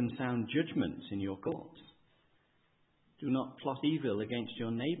true and sound judgments in your courts. Do not plot evil against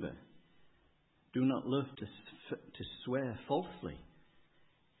your neighbour. Do not love to swear falsely.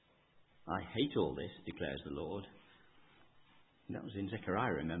 I hate all this, declares the Lord. And that was in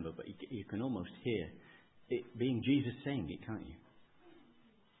Zechariah, remember, but you can almost hear it being Jesus saying it, can't you?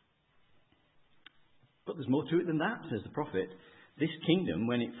 But there's more to it than that, says the prophet. This kingdom,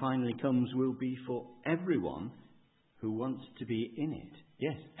 when it finally comes, will be for everyone who wants to be in it.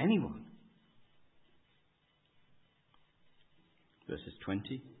 Yes, anyone. Verses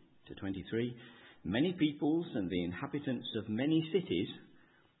 20 to 23. Many peoples and the inhabitants of many cities,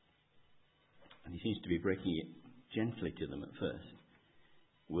 and he seems to be breaking it gently to them at first,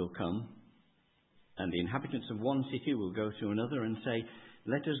 will come, and the inhabitants of one city will go to another and say,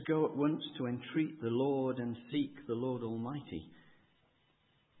 let us go at once to entreat the Lord and seek the Lord Almighty.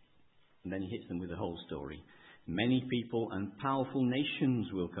 And then he hits them with the whole story. Many people and powerful nations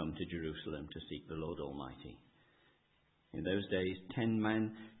will come to Jerusalem to seek the Lord Almighty. In those days, 10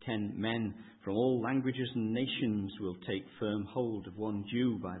 men from all languages and nations will take firm hold of one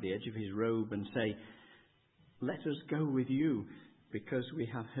Jew by the edge of his robe and say, let us go with you, because we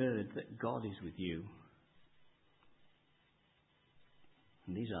have heard that God is with you.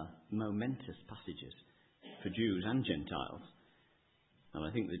 And these are momentous passages for Jews and Gentiles. And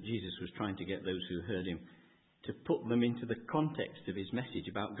I think that Jesus was trying to get those who heard him to put them into the context of his message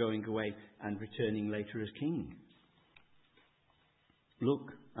about going away and returning later as king.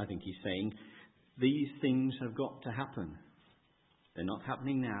 Look, I think he's saying, these things have got to happen. They're not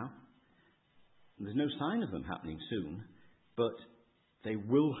happening now. There's no sign of them happening soon, but they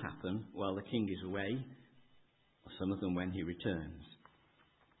will happen while the king is away, or some of them when he returns.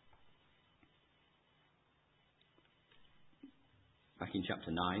 Back in chapter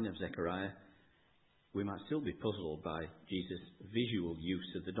 9 of Zechariah, we might still be puzzled by Jesus' visual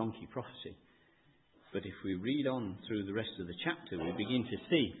use of the donkey prophecy. But if we read on through the rest of the chapter, we begin to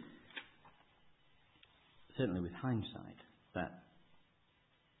see, certainly with hindsight, that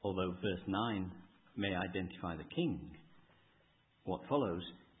although verse 9 may identify the king, what follows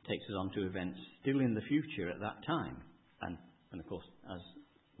takes us on to events still in the future at that time. And of course, as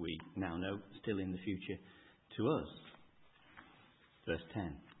we now know, still in the future to us. Verse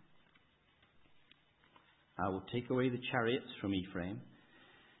 10. I will take away the chariots from Ephraim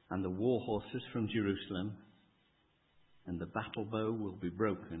and the war horses from Jerusalem, and the battle bow will be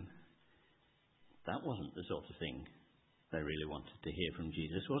broken. That wasn't the sort of thing they really wanted to hear from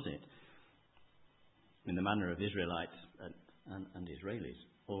Jesus, was it? In the manner of Israelites and Israelis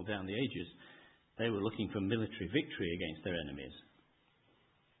all down the ages, they were looking for military victory against their enemies.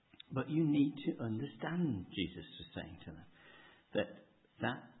 But you need to understand, Jesus was saying to them,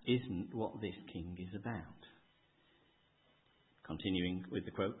 that isn't what this king is about. Continuing with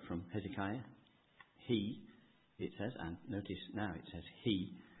the quote from Hezekiah, he, it says, and notice now it says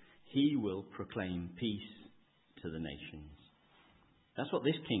he will proclaim peace to the nations. That's what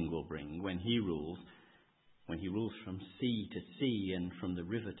this king will bring when he rules from sea to sea and from the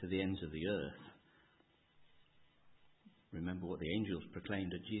river to the ends of the earth. Remember what the angels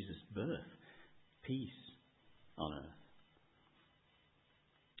proclaimed at Jesus' birth, peace on earth.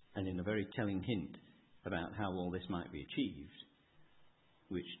 And in a very telling hint about how all this might be achieved,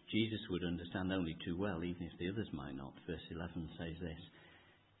 which Jesus would understand only too well, even if the others might not, verse 11 says this,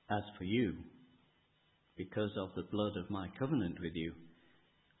 as for you, because of the blood of my covenant with you,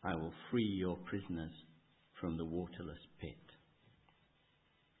 I will free your prisoners from the waterless pit.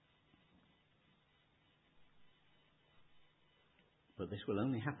 But this will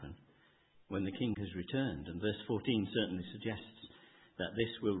only happen when the king has returned, and verse 14 certainly suggests that this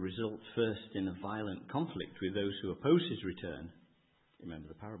will result first in a violent conflict with those who oppose his return. Remember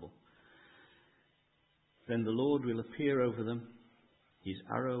the parable. Then the Lord will appear over them. His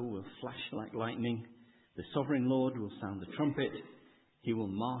arrow will flash like lightning. The sovereign Lord will sound the trumpet. He will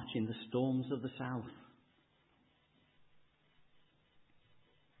march in the storms of the south.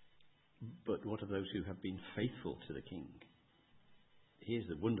 But what of those who have been faithful to the king? Here's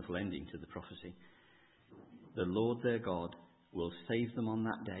the wonderful ending to the prophecy. the Lord their God will save them on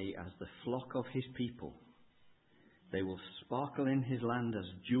that day as the flock of his people. They will sparkle in his land as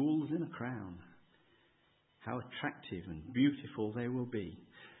jewels in a crown. How attractive and beautiful they will be.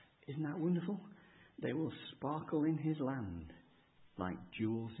 Isn't that wonderful? They will sparkle in his land like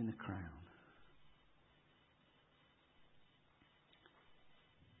jewels in a crown.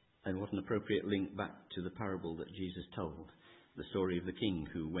 And what an appropriate link back to the parable that Jesus told, the story of the king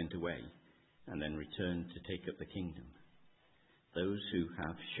who went away and then returned to take up the kingdom. Those who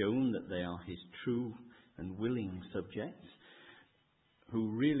have shown that they are his true and willing subjects,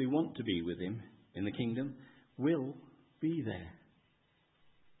 who really want to be with him in the kingdom, will be there.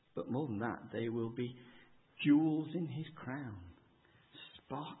 But more than that, they will be jewels in his crown,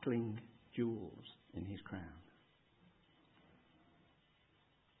 sparkling jewels in his crown.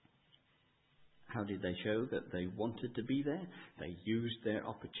 How did they show that they wanted to be there? They used their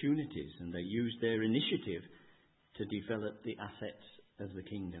opportunities and they used their initiative to develop the assets of the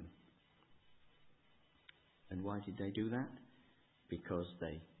kingdom. And why did they do that? Because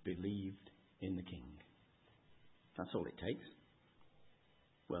they believed in the king. That's all it takes.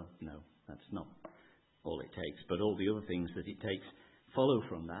 Well, no, that's not all it takes. But all the other things that it takes follow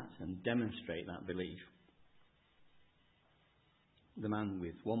from that and demonstrate that belief. The man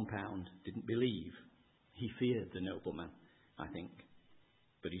with £1 didn't believe. He feared the nobleman, I think.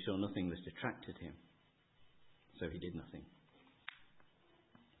 But he saw nothing that attracted him. So he did nothing.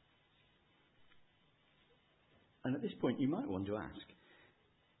 And at this point you might want to ask,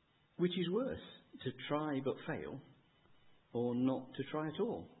 which is worse, to try but fail, or not to try at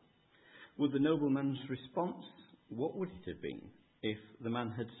all? Would the nobleman's response, what would it have been if the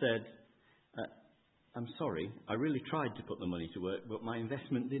man had said, I'm sorry, I really tried to put the money to work, but my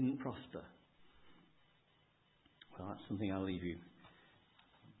investment didn't prosper? Well, that's something I'll leave you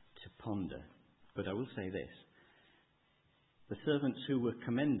to ponder. But I will say this. The servants who were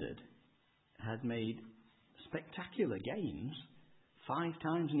commended had made spectacular gains, 5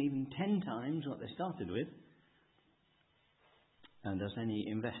 times and even 10 times what they started with. And as any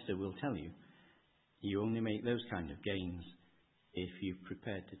investor will tell you, you only make those kind of gains if you're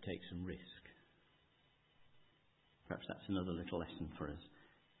prepared to take some risk. Perhaps that's another little lesson for us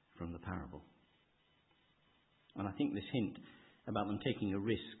from the parable. And I think this hint about them taking a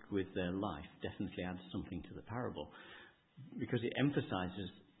risk with their life definitely adds something to the parable, because it emphasizes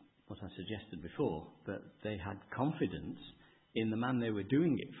what I suggested before, that they had confidence in the man they were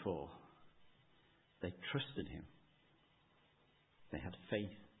doing it for. They trusted him. They had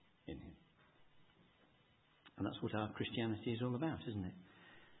faith in him. And that's what our Christianity is all about, isn't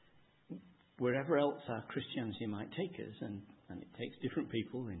it? Wherever else our Christianity might take us, and it takes different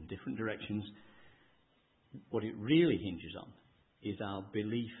people in different directions, what it really hinges on is our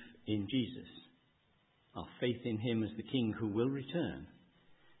belief in Jesus, our faith in him as the King who will return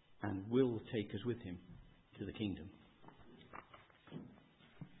and will take us with him to the kingdom.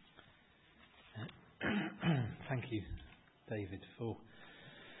 Thank you, David, for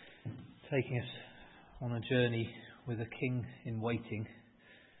taking us on a journey with a king in waiting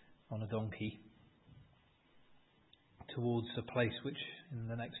on a donkey towards a place which in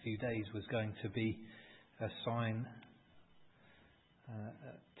the next few days was going to be a sign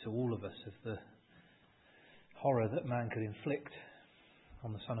to all of us of the horror that man could inflict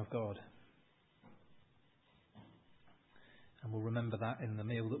on the Son of God. And we'll remember that in the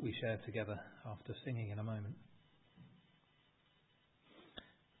meal that we share together after singing in a moment.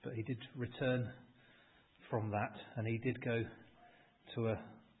 But he did return from that, and he did go to a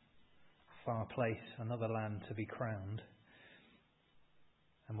far place, another land to be crowned.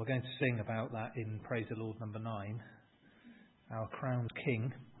 And we're going to sing about that in Praise the Lord number 9. Our crowned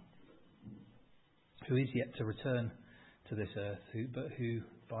King, who is yet to return to this earth, but who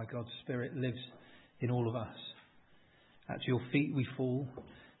by God's Spirit lives in all of us. At your feet we fall,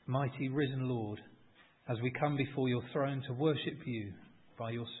 mighty risen Lord, as we come before your throne to worship you.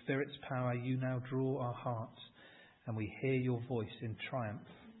 By your Spirit's power you now draw our hearts, and we hear your voice in triumph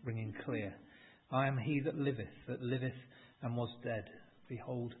ringing clear. I am he that liveth and was dead.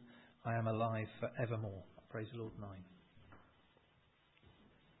 Behold, I am alive for evermore. Praise the Lord 9.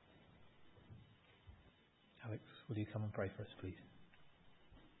 Alex, will you come and pray for us, please?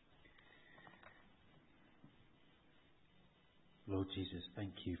 Lord Jesus,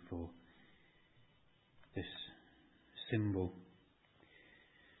 thank you for this symbol,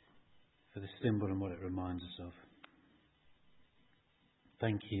 and what it reminds us of.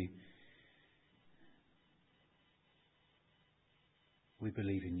 Thank you. We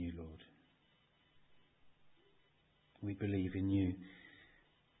believe in you, Lord. We believe in you,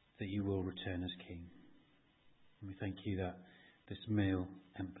 that you will return as King. And we thank you that this meal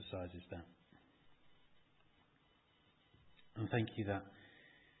emphasises that. And thank you that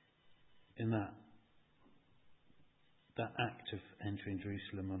in that act of entering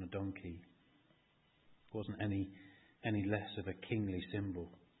Jerusalem on a donkey wasn't any less of a kingly symbol.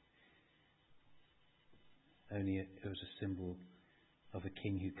 Only it was a symbol of a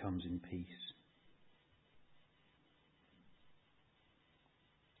king who comes in peace.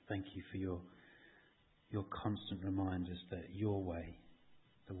 Thank you for your constant reminders that your way,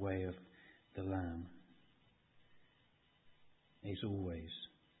 the way of the Lamb, is always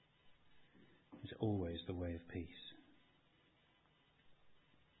the way of peace.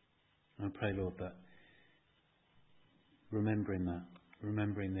 And I pray, Lord, that remembering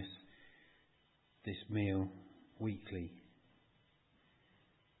this meal weekly,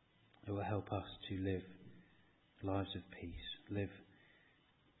 it will help us to live lives of peace, live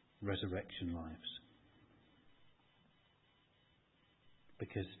resurrection lives.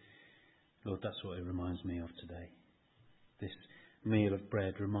 Because, Lord, that's what it reminds me of today. This meal of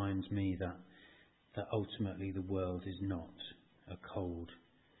bread reminds me that ultimately the world is not a cold,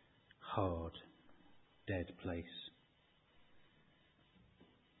 hard, dead place.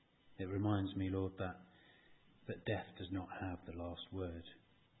 It reminds me, Lord, that death does not have the last word.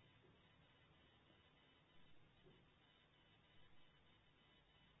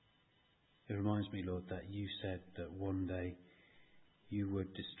 It reminds me, Lord, that you said that one day you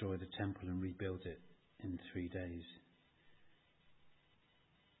would destroy the temple and rebuild it in 3 days.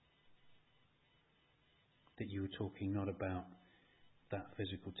 That you were talking not about that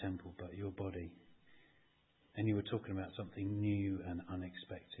physical temple, but your body. And you were talking about something new and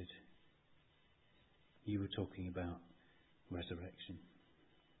unexpected. You were talking about resurrection.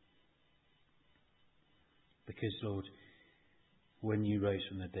 Because, Lord, when you rose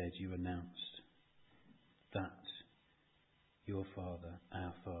from the dead, you announced that your Father,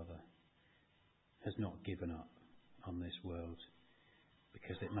 our Father, has not given up on this world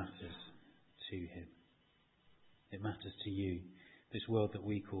because it matters to him. It matters to you, this world that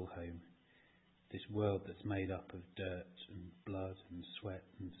we call home, this world that's made up of dirt and blood and sweat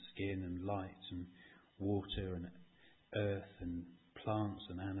and skin and light and water and earth and plants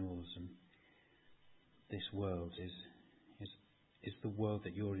and animals. And this world is the world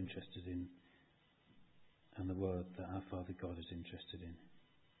that you're interested in, and the world that our Father God is interested in.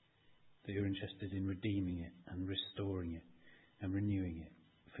 That you're interested in redeeming it and restoring it and renewing it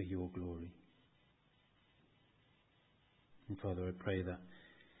for your glory. And Father, I pray that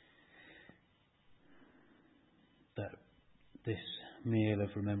this meal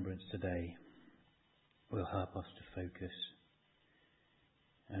of remembrance today will help us to focus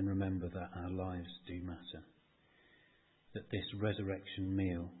and remember that our lives do matter. That this resurrection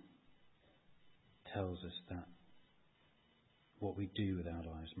meal tells us that what we do with our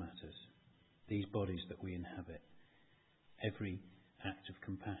lives matters. These bodies that we inhabit, every act of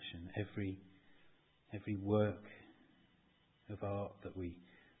compassion, every work of art that we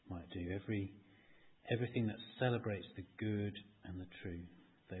might do, everything that celebrates the good and the true,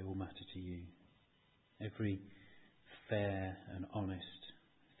 they all matter to you. Every fair and honest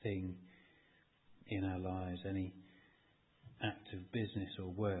thing in our lives, any act of business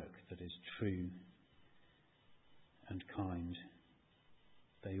or work that is true and kind,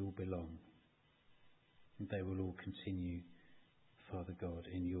 they all belong. And they will all continue, Father God,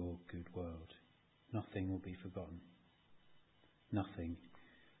 in your good world. Nothing will be forgotten. Nothing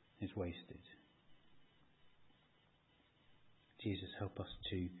is wasted. Jesus, help us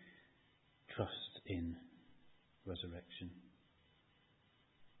to trust in resurrection.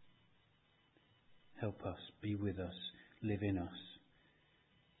 Help us, be with us, live in us,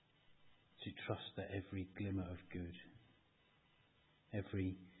 to trust that every glimmer of good,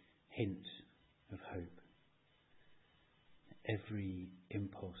 every hint of hope, every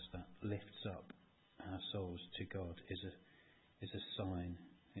impulse that lifts up our souls to God is a sign,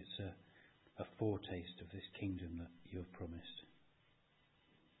 it's a foretaste of this kingdom that you have promised.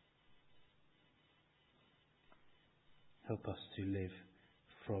 Help us to live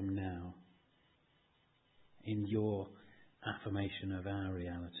from now in your affirmation of our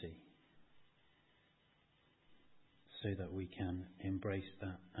reality, so that we can embrace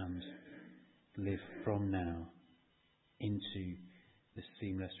that and live from now into the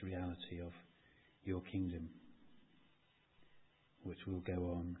seamless reality of your kingdom, which will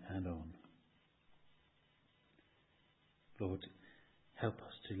go on and on. Lord, help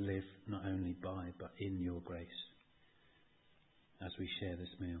us to live not only by but in your grace as we share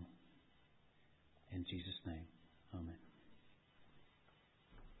this meal. In Jesus' name, amen.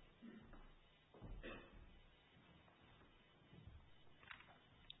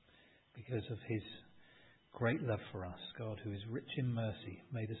 because of his great love for us, God, who is rich in mercy,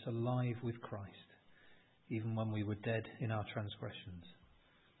 made us alive with Christ, even when we were dead in our transgressions.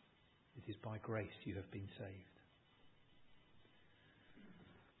 It is by grace you have been saved.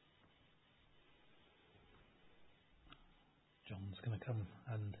 John's going to come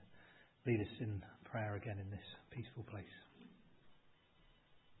and lead us in prayer again in this peaceful place.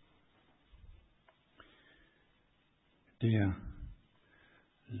 Dear,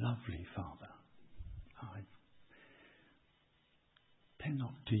 lovely Father, I tend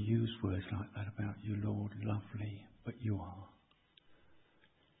not to use words like that about you, Lord, lovely, but you are.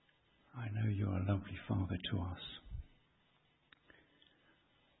 I know you're a lovely Father to us.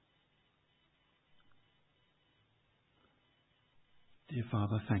 Dear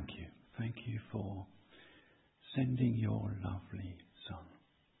Father, thank you. Thank you for sending your lovely Son.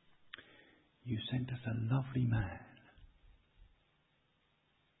 You sent us a lovely man,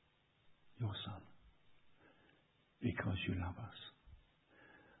 your Son, because you love us.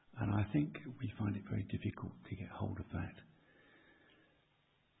 And I think we find it very difficult to get hold of that.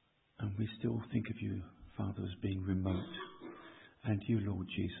 And we still think of you, Father, as being remote, and you, Lord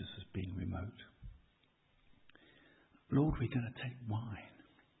Jesus, as being remote. Lord, we're going to take wine.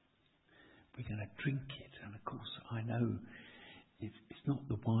 We're going to drink it. And of course, I know it's not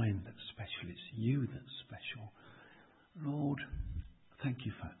the wine that's special, it's you that's special. Lord, thank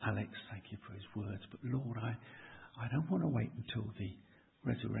you for Alex, thank you for his words. But Lord, I don't want to wait until the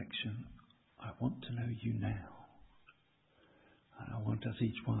resurrection. I want to know you now. And I want us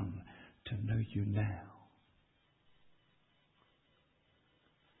each one to know you now.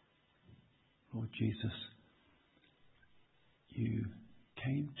 Lord Jesus, you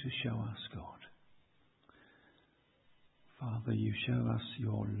came to show us God. Father, you show us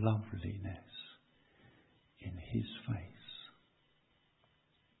your loveliness in his face.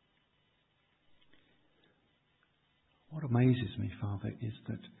 What amazes me, Father, is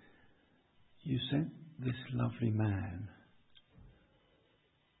that you sent this lovely man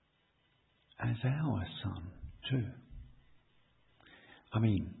as our Son too. I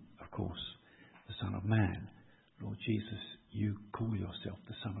mean, of course, the Son of Man. Lord Jesus, you call yourself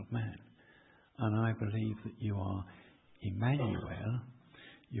the Son of Man. And I believe that you are Emmanuel.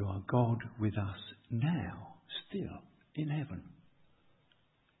 You are God with us now, still, in heaven.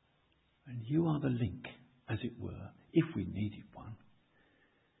 And you are the link, as it were, if we needed one,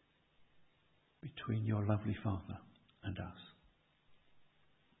 between your lovely Father and us.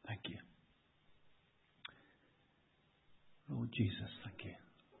 Thank you. Lord Jesus, thank you.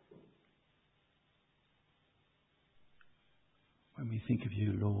 When we think of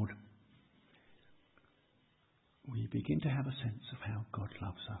you, Lord, we begin to have a sense of how God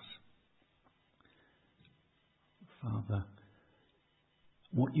loves us. Father,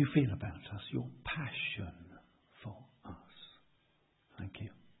 what you feel about us, your passion for us. Thank you.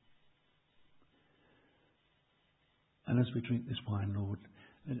 And as we drink this wine, Lord,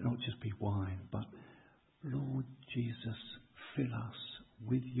 let it not just be wine, but Lord Jesus, fill us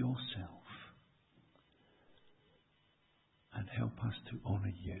with yourself and help us to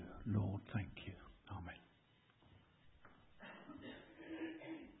honour you. Lord, thank you. Amen.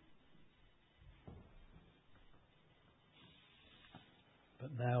 But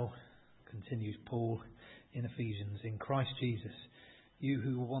now, continues Paul in Ephesians, in Christ Jesus, you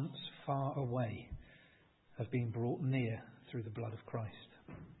who were once far away have been brought near through the blood of Christ.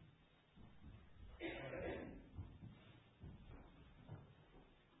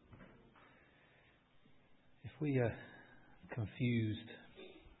 If we are confused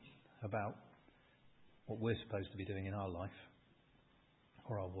about what we're supposed to be doing in our life,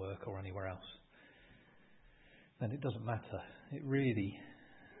 or our work, or anywhere else, then it doesn't matter. It really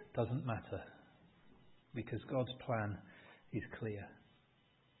doesn't matter, because God's plan is clear.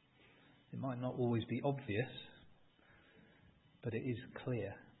 It might not always be obvious, but it is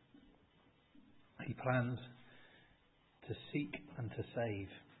clear. He plans to seek and to save.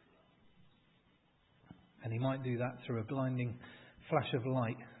 And he might do that through a blinding flash of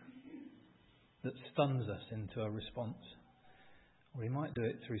light that stuns us into a response. Or he might do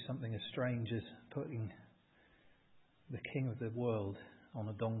it through something as strange as putting the king of the world on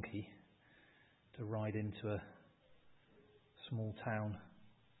a donkey to ride into a small town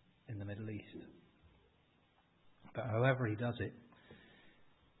in the Middle East. But however he does it,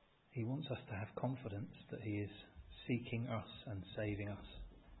 he wants us to have confidence that he is seeking us and saving us.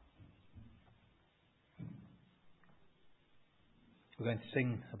 We're going to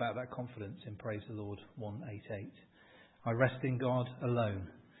sing about that confidence in Praise the Lord 188. I rest in God alone.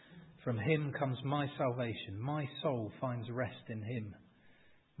 From him comes my salvation. My soul finds rest in him.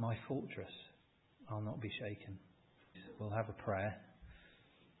 my fortress, I'll not be shaken. We'll have a prayer,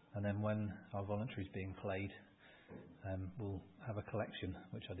 and then when our voluntary is being played, we'll have a collection,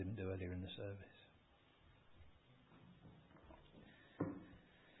 which I didn't do earlier in the service.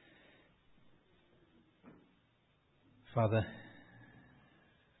 Father,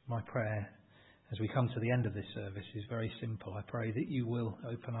 my prayer as we come to the end of this service is very simple. I pray that you will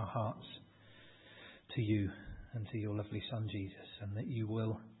open our hearts to you and to your lovely Son Jesus, and that you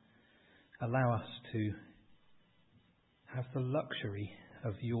will allow us to have the luxury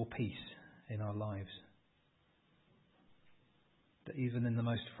of your peace in our lives. That even in the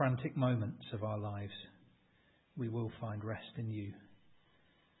most frantic moments of our lives, we will find rest in you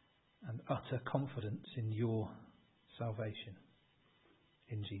and utter confidence in your salvation.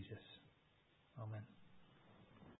 In Jesus. Amen.